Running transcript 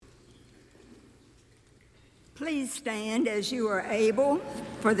Please stand as you are able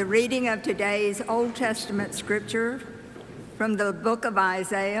for the reading of today's Old Testament scripture from the book of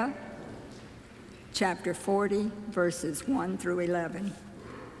Isaiah, chapter 40, verses 1 through 11.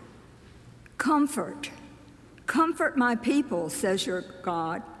 Comfort my people, says your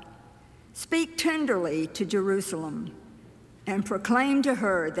God. Speak tenderly to Jerusalem and proclaim to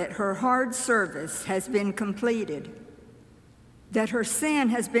her that her hard service has been completed, that her sin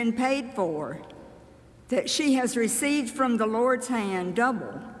has been paid for, that she has received from the Lord's hand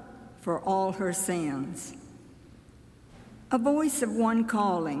double for all her sins. A voice of one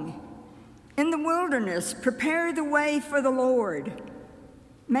calling, "In the wilderness, prepare the way for the Lord.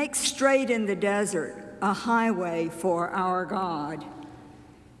 Make straight in the desert a highway for our God.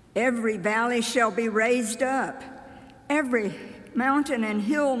 Every valley shall be raised up, every mountain and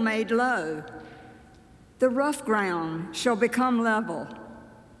hill made low. The rough ground shall become level,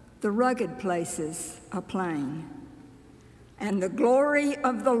 the rugged places a plain. And the glory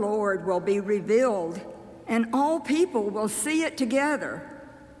of the Lord will be revealed, and all people will see it together,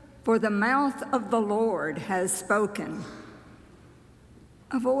 for the mouth of the Lord has spoken."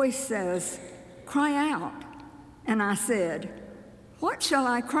 A voice says, "Cry out." And I said, "What shall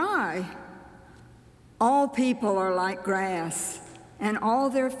I cry?" All people are like grass, and all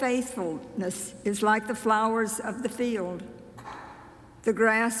their faithfulness is like the flowers of the field. The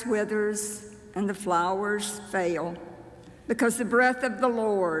grass withers and the flowers fail, because the breath of the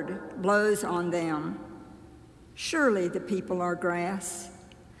Lord blows on them. Surely the people are grass.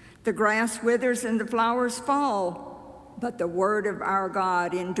 The grass withers and the flowers fall, but the word of our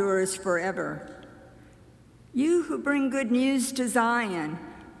God endures forever. You who bring good news to Zion,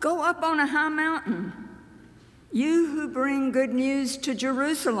 go up on a high mountain. You who bring good news to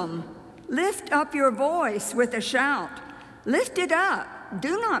Jerusalem, lift up your voice with a shout. Lift it up.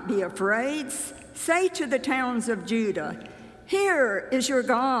 Do not be afraid. Say to the towns of Judah, "Here is your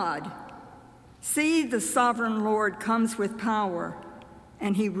God." See, the sovereign Lord comes with power,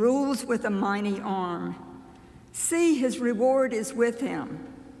 and he rules with a mighty arm. See, his reward is with him,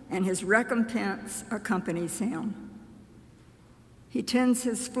 and his recompense accompanies him. He tends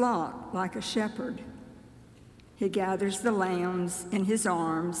his flock like a shepherd. He gathers the lambs in his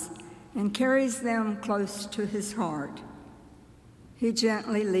arms and carries them close to his heart. He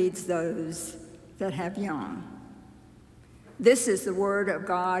gently leads those that have young. This is the word of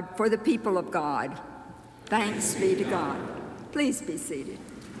God for the people of God. Thanks be to God. Please be seated.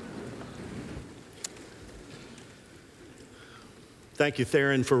 Thank you,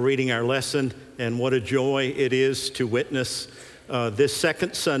 Theron, for reading our lesson, and what a joy it is to witness this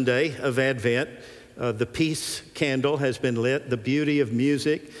second Sunday of Advent. The peace candle has been lit, the beauty of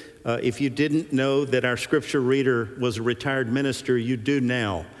music. If you didn't know that our scripture reader was a retired minister, you do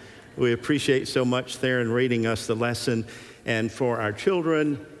now. We appreciate so much Theron reading us the lesson. And for our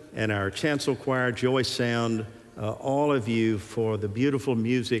children and our chancel choir, Joy Sound, all of you for the beautiful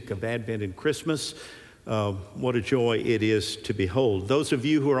music of Advent and Christmas. What a joy it is to behold. Those of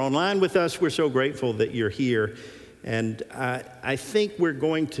you who are online with us, we're so grateful that you're here. And I think we're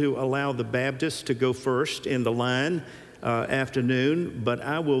going to allow the Baptists to go first in the line afternoon, but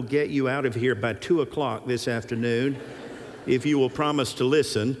I will get you out of here by 2 o'clock this afternoon if you will promise to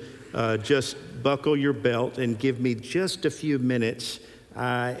listen. Just buckle your belt and give me just a few minutes.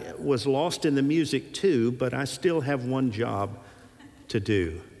 I was lost in the music too, but I still have one job to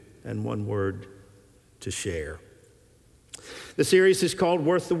do and one word to share. The series is called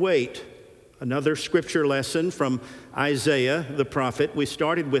Worth the Wait, another scripture lesson from Isaiah the prophet. We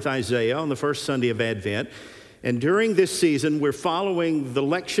started with Isaiah on the first Sunday of Advent. And during this season, we're following the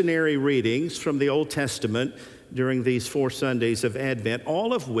lectionary readings from the Old Testament during these 4 Sundays of Advent,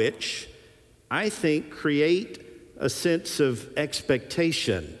 all of which I think create a sense of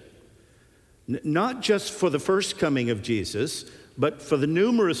expectation, not just for the first coming of Jesus, but for the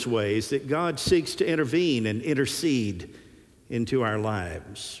numerous ways that God seeks to intervene and intercede into our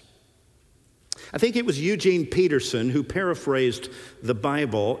lives. I think it was Eugene Peterson who paraphrased the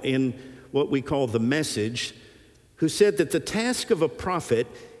Bible in what we call the Message, who said that the task of a prophet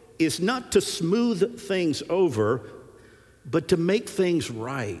is not to smooth things over, but to make things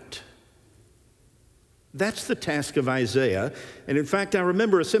right. That's the task of Isaiah. And in fact, I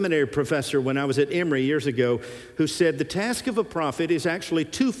remember a seminary professor when I was at Emory years ago who said the task of a prophet is actually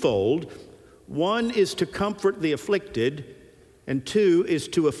twofold. One is to comfort the afflicted, and 2 is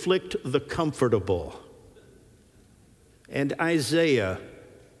to afflict the comfortable. And Isaiah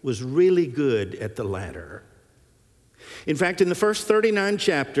was really good at the latter. In fact, in the first 39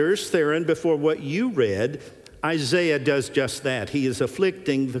 chapters, Theron, before what you read, Isaiah does just that. He is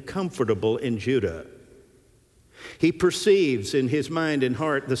afflicting the comfortable in Judah. He perceives in his mind and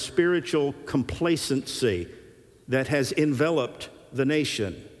heart the spiritual complacency that has enveloped the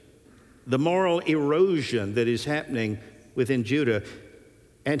nation, the moral erosion that is happening within Judah,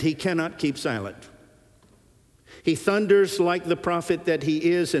 and he cannot keep silent. He thunders like the prophet that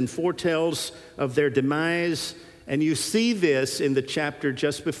he is and foretells of their demise, and you see this in the chapter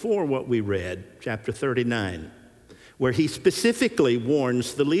just before what we read, chapter 39, where he specifically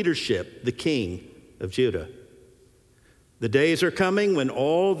warns the leadership, the king of Judah. The days are coming when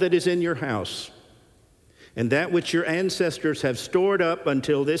all that is in your house and that which your ancestors have stored up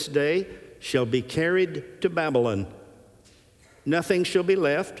until this day shall be carried to Babylon. Nothing shall be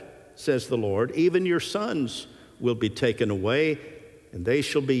left, says the Lord. Even your sons will be taken away, and they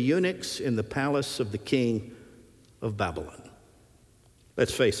shall be eunuchs in the palace of the king of Babylon.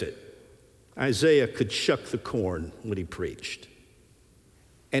 Let's face it, Isaiah could shuck the corn when he preached.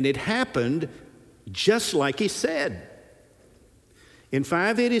 And it happened just like he said. In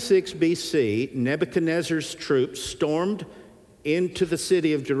 586 BC, Nebuchadnezzar's troops stormed into the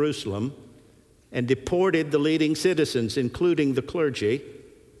city of Jerusalem and deported the leading citizens, including the clergy.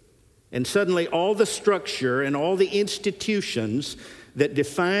 And suddenly all the structure and all the institutions that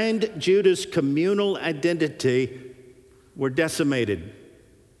defined Judah's communal identity were decimated.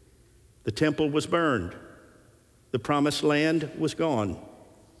 The temple was burned. The promised land was gone.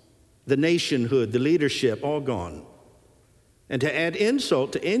 The nationhood, the leadership, all gone. And to add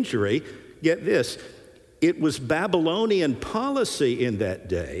insult to injury, get this, it was Babylonian policy in that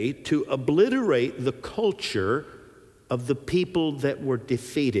day to obliterate the culture of the people that were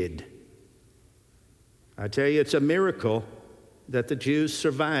defeated. I tell you, it's a miracle that the Jews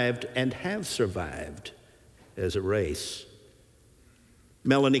survived and have survived as a race.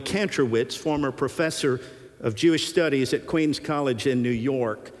 Melanie Kantrowitz, former professor of Jewish studies at Queens College in New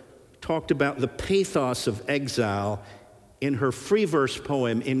York, talked about the pathos of exile in her free verse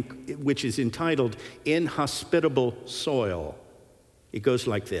poem, which is entitled Inhospitable Soil. It goes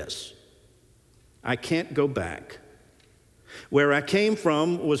like this: I can't go back. Where I came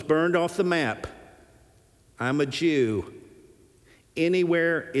from was burned off the map. I'm a Jew.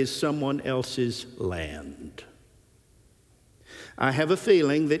 Anywhere is someone else's land. I have a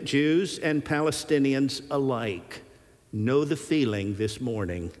feeling that Jews and Palestinians alike know the feeling this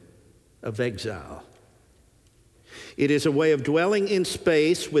morning of exile. It is a way of dwelling in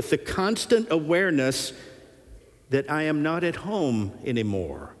space with the constant awareness that I am not at home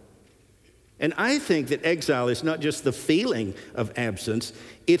anymore. And I think that exile is not just the feeling of absence,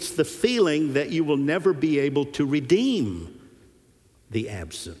 it's the feeling that you will never be able to redeem the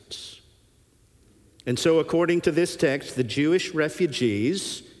absence. And so, according to this text, the Jewish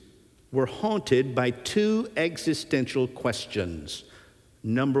refugees were haunted by two existential questions.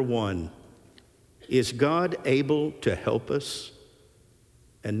 Number one, is God able to help us?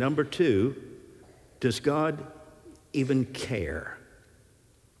 And number two, does God even care?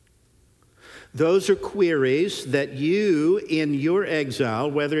 Those are queries that you, in your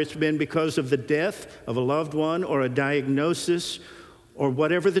exile, whether it's been because of the death of a loved one or a diagnosis or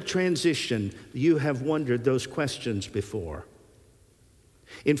whatever the transition, you have wondered those questions before.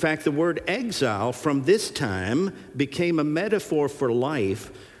 In fact, the word exile from this time became a metaphor for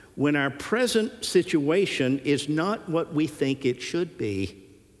life when our present situation is not what we think it should be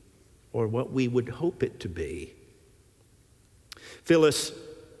or what we would hope it to be. Phyllis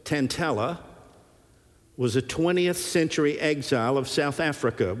Tantella was a 20th century exile of South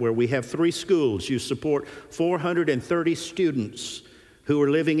Africa, where we have 3 schools. You support 430 students who are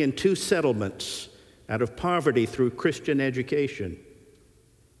living in 2 settlements out of poverty through Christian education.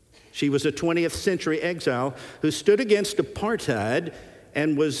 She was a 20th century exile who stood against apartheid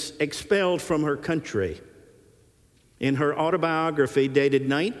and was expelled from her country. In her autobiography dated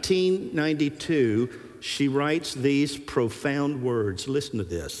 1992, she writes these profound words. Listen to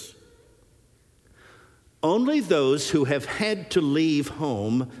this. Only those who have had to leave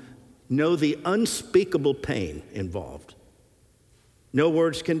home know the unspeakable pain involved. No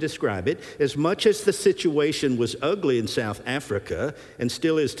words can describe it. As much as the situation was ugly in South Africa, and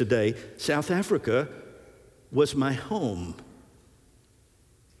still is today, South Africa was my home.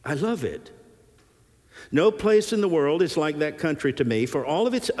 I love it. No place in the world is like that country to me. For all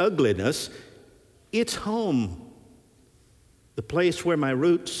of its ugliness, it's home. The place where my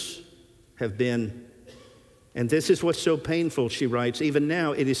roots have been. And this is what's so painful, she writes. Even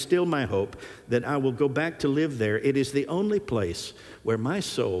now, it is still my hope that I will go back to live there. It is the only place where my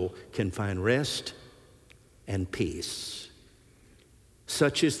soul can find rest and peace.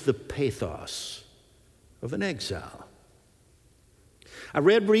 Such is the pathos of an exile. I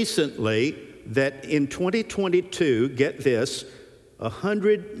read recently that in 2022, get this,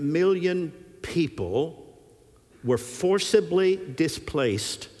 100 million people were forcibly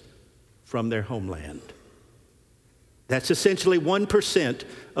displaced from their homeland. That's essentially 1%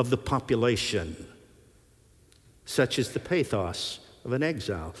 of the population. Such is the pathos of an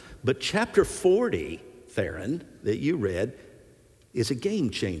exile. But chapter 40, Theron, that you read, is a game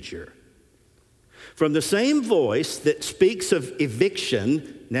changer. From the same voice that speaks of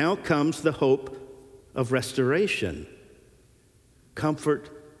eviction, now comes the hope of restoration.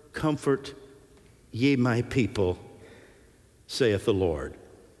 Comfort, comfort, ye my people, saith the Lord.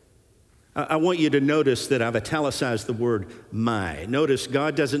 I want you to notice that I've italicized the word my. Notice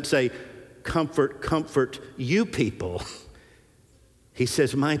God doesn't say, comfort, comfort, you people. He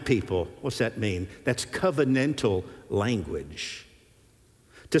says, my people. What's that mean? That's covenantal language.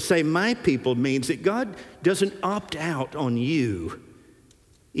 To say my people means that God doesn't opt out on you,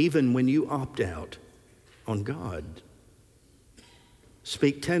 even when you opt out on God.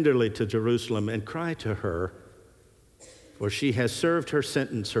 Speak tenderly to Jerusalem and cry to her, for she has served her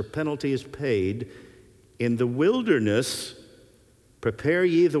sentence, her penalty is paid. In the wilderness, prepare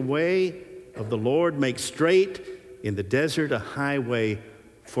ye the way of the Lord, make straight in the desert a highway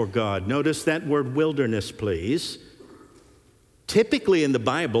for God. Notice that word wilderness, please. Typically in the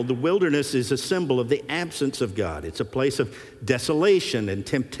Bible, the wilderness is a symbol of the absence of God. It's a place of desolation and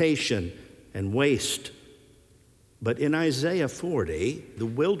temptation and waste. But in Isaiah 40, the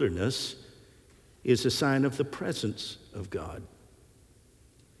wilderness is a sign of the presence of God.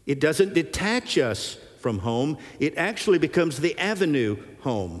 It doesn't detach us from home. It actually becomes the avenue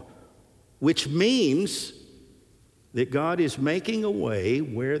home, which means that God is making a way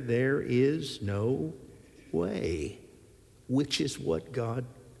where there is no way, which is what God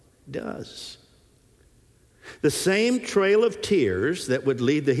does. The same trail of tears that would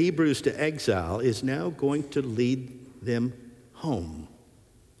lead the Hebrews to exile is now going to lead them home,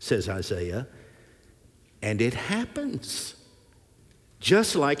 says Isaiah. And it happens,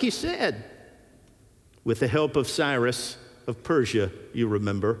 just like he said, with the help of Cyrus of Persia, you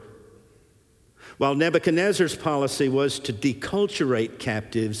remember. While Nebuchadnezzar's policy was to deculturate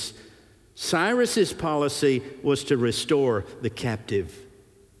captives, Cyrus's policy was to restore the captive.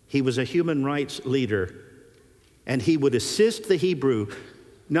 He was a human rights leader, and he would assist the Hebrew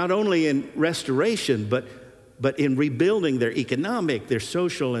not only in restoration, but in rebuilding their economic, their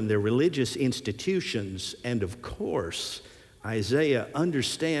social, and their religious institutions. And of course, Isaiah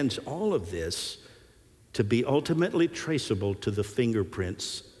understands all of this to be ultimately traceable to the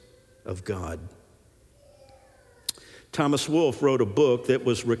fingerprints of God. Thomas Wolfe wrote a book that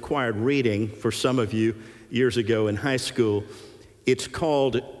was required reading for some of you years ago in high school. It's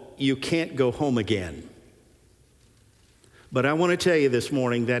called You Can't Go Home Again. But I want to tell you this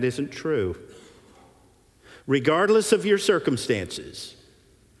morning that isn't true. Regardless of your circumstances,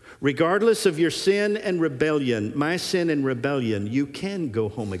 regardless of your sin and rebellion, my sin and rebellion, you can go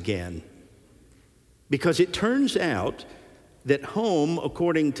home again. Because it turns out that home,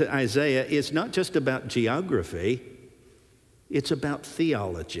 according to Isaiah, is not just about geography, it's about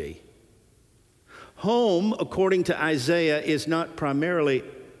theology. Home, according to Isaiah, is not primarily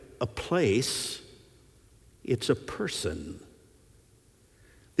a place, it's a person.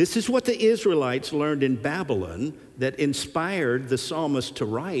 This is what the Israelites learned in Babylon that inspired the psalmist to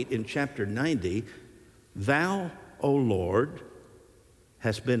write in chapter 90, Thou, O Lord,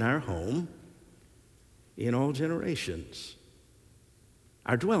 hast been our home in all generations.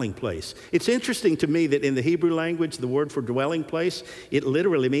 Our dwelling place. It's interesting to me that in the Hebrew language, the word for dwelling place, it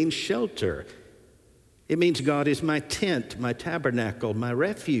literally means shelter. It means God is my tent, my tabernacle, my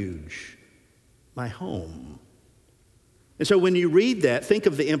refuge, my home. And so when you read that, think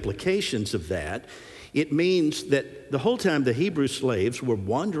of the implications of that. It means that the whole time the Hebrew slaves were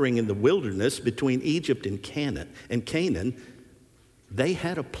wandering in the wilderness between Egypt and Canaan, they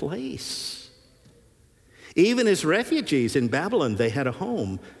had a place. Even as refugees in Babylon, they had a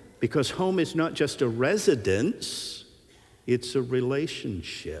home, because home is not just a residence, it's a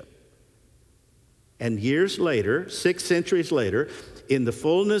relationship. And years later, 6 centuries later, in the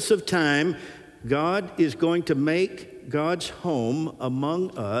fullness of time, God is going to make God's home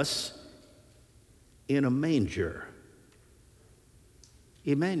among us in a manger.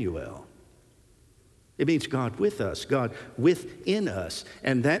 Emmanuel. It means God with us, God within us.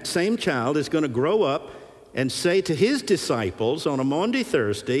 And that same child is going to grow up and say to his disciples on a Maundy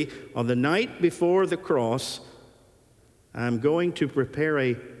Thursday, on the night before the cross, I'm going to prepare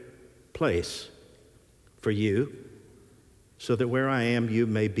a place for you so that where I am, you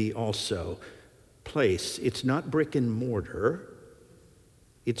may be also. Place. It's not brick and mortar.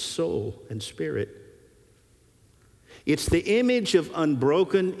 It's soul and spirit. It's the image of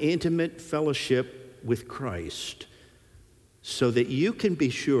unbroken, intimate fellowship with Christ, so that you can be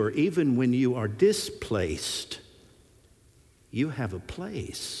sure, even when you are displaced, you have a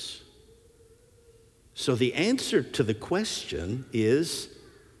place. So the answer to the question is,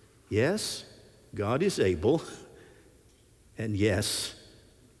 yes, God is able, and yes,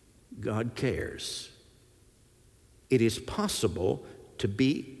 God cares. It is possible to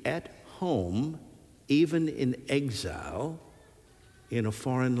be at home, even in exile, in a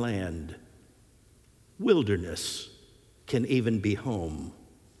foreign land. Wilderness can even be home.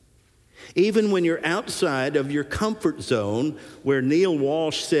 Even when you're outside of your comfort zone, where Neil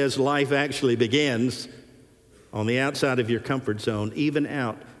Walsh says life actually begins, on the outside of your comfort zone, even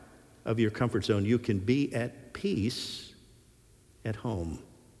out of your comfort zone, you can be at peace at home.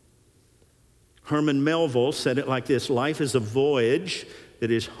 Herman Melville said it like this: life is a voyage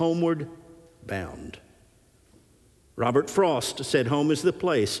that is homeward bound. Robert Frost said home is the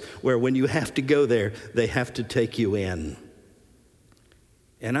place where when you have to go there, they have to take you in.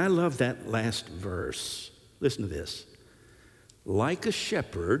 And I love that last verse. Listen to this. Like a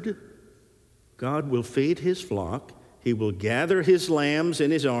shepherd, God will feed his flock. He will gather his lambs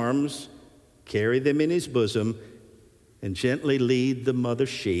in his arms, carry them in his bosom, and gently lead the mother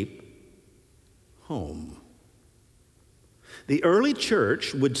sheep home. The early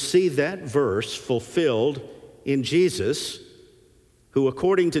church would see that verse fulfilled in Jesus, who,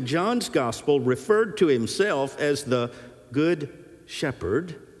 according to John's gospel, referred to himself as the good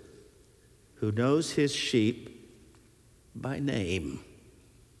shepherd who knows his sheep by name.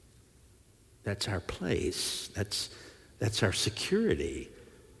 That's our place. That's our security.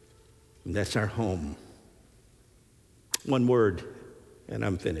 And that's our home. One word, and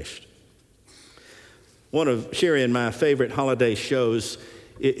I'm finished. One of Sherry and my favorite holiday shows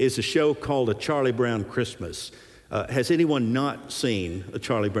is a show called A Charlie Brown Christmas. Has anyone not seen A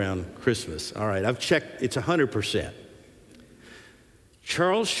Charlie Brown Christmas? All right, I've checked. It's 100%.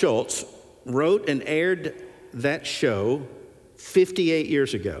 Charles Schulz wrote and aired that show 58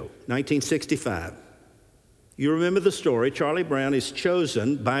 years ago, 1965. You remember the story. Charlie Brown is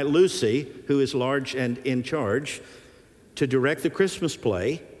chosen by Lucy, who is large and in charge, to direct the Christmas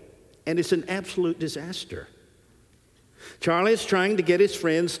play, and it's an absolute disaster. Charlie is trying to get his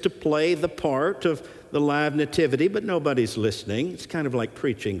friends to play the part of the live nativity, but nobody's listening. It's kind of like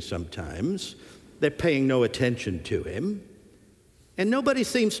preaching sometimes. They're paying no attention to him. And nobody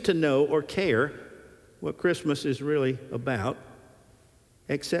seems to know or care what Christmas is really about,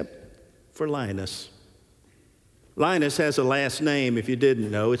 except for Linus. Linus has a last name, if you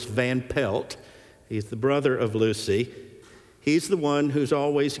didn't know. It's Van Pelt. He's the brother of Lucy. He's the one who's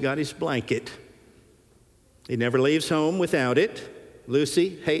always got his blanket. He never leaves home without it.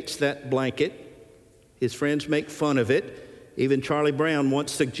 Lucy hates that blanket. His friends make fun of it. Even Charlie Brown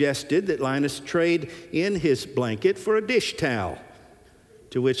once suggested that Linus trade in his blanket for a dish towel,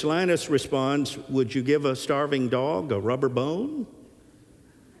 to which Linus responds, "Would you give a starving dog a rubber bone?"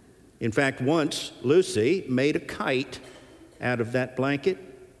 In fact, once Lucy made a kite out of that blanket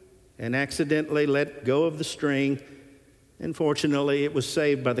and accidentally let go of the string. And fortunately, it was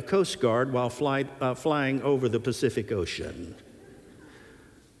saved by the Coast Guard while flying over the Pacific Ocean.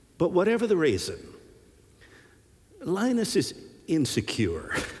 But whatever the reason, Linus is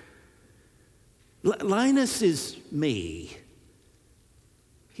insecure. Linus is me.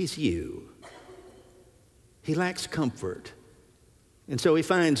 He's you. He lacks comfort. And so he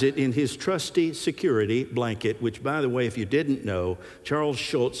finds it in his trusty security blanket, which, by the way, if you didn't know, Charles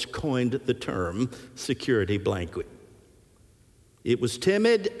Schulz coined the term security blanket. It was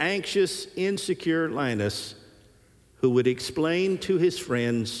timid, anxious, insecure Linus who would explain to his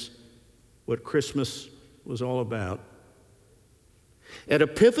friends what Christmas was all about. At a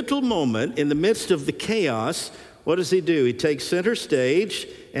pivotal moment in the midst of the chaos, what does he do? He takes center stage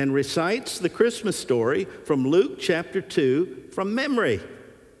and recites the Christmas story from Luke chapter 2 from memory.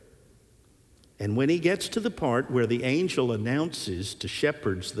 And when he gets to the part where the angel announces to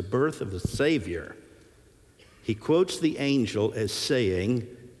shepherds the birth of the Savior, he quotes the angel as saying,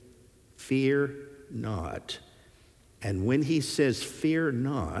 "Fear not." And when he says, "Fear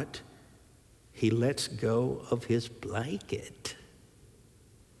not," he lets go of his blanket.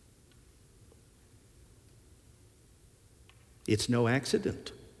 It's no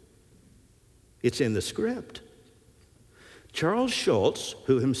accident. It's in the script. Charles Schulz,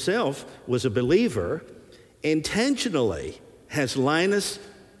 who himself was a believer, intentionally has Linus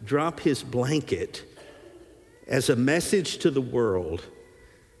drop his blanket as a message to the world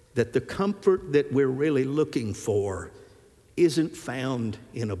that the comfort that we're really looking for isn't found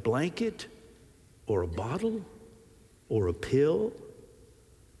in a blanket or a bottle or a pill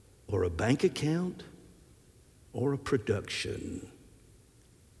or a bank account or a production.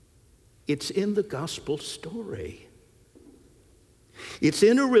 It's in the gospel story. It's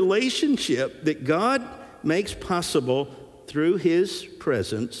in a relationship that God makes possible through his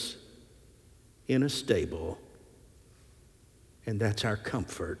presence in a stable. And that's our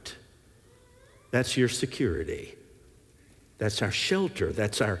comfort. That's your security. That's our shelter.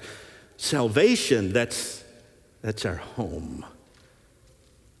 That's our salvation. That's our home.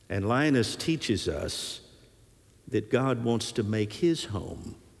 And Linus teaches us that God wants to make his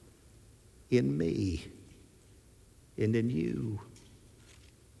home in me and in you.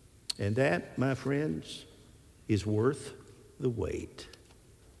 And that, my friends, is worth the wait.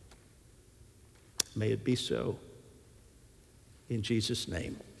 May it be so. In Jesus'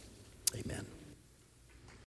 name, amen.